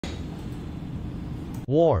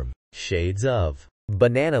warm shades of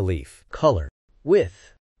banana leaf color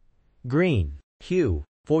with green hue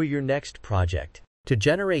for your next project. To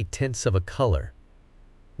generate tints of a color,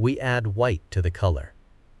 we add white to the color,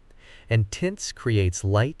 and tints creates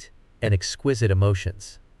light and exquisite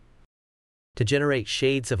emotions. To generate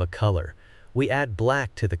shades of a color, we add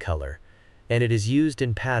black to the color, and it is used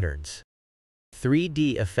in patterns.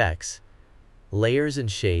 3D effects, layers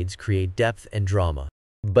and shades create depth and drama.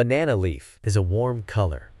 Banana leaf is a warm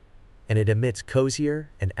color, and it emits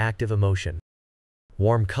cozier and active emotion.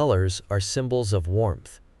 Warm colors are symbols of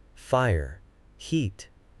warmth, fire, heat,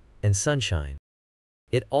 and sunshine.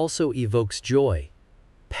 It also evokes joy,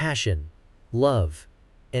 passion, love,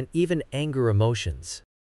 and even anger emotions.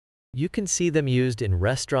 You can see them used in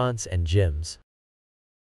restaurants and gyms,